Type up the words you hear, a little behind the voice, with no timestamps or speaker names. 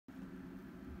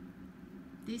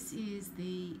This is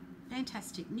the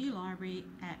fantastic new library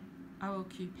at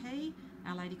OLQP,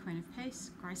 Our Lady Queen of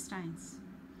Peace, Greystanes.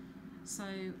 So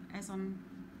as I'm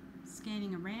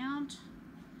scanning around,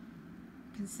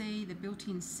 you can see the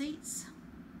built-in seats,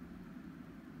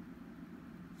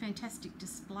 fantastic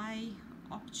display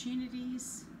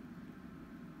opportunities,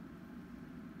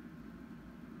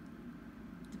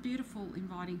 the beautiful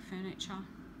inviting furniture,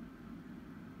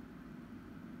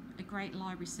 a great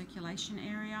library circulation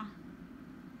area,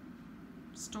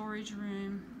 storage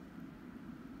room,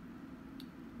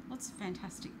 lots of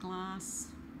fantastic glass,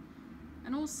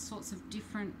 and all sorts of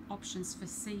different options for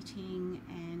seating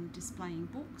and displaying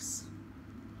books.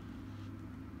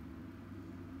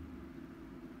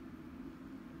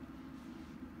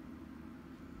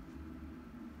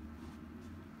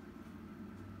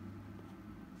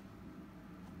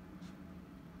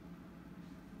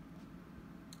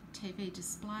 TV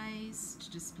displays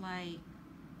to display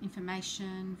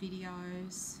information,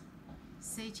 videos,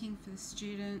 seating for the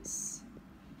students,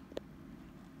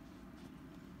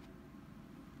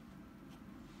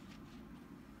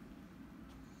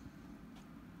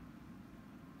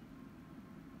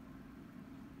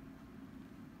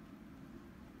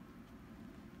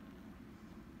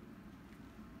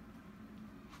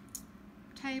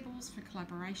 tables for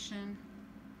collaboration,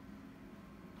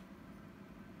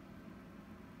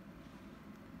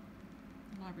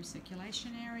 library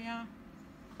circulation area,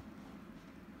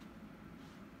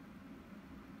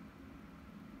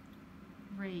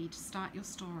 read, start your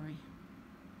story.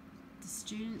 The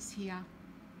students here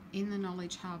in the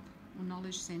Knowledge Hub or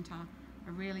Knowledge Centre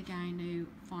are really going to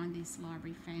find this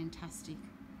library fantastic,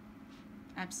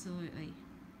 absolutely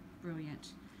brilliant.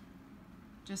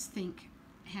 Just think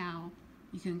how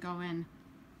you can go and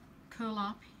curl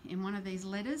up in one of these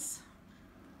letters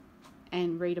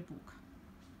and read a book.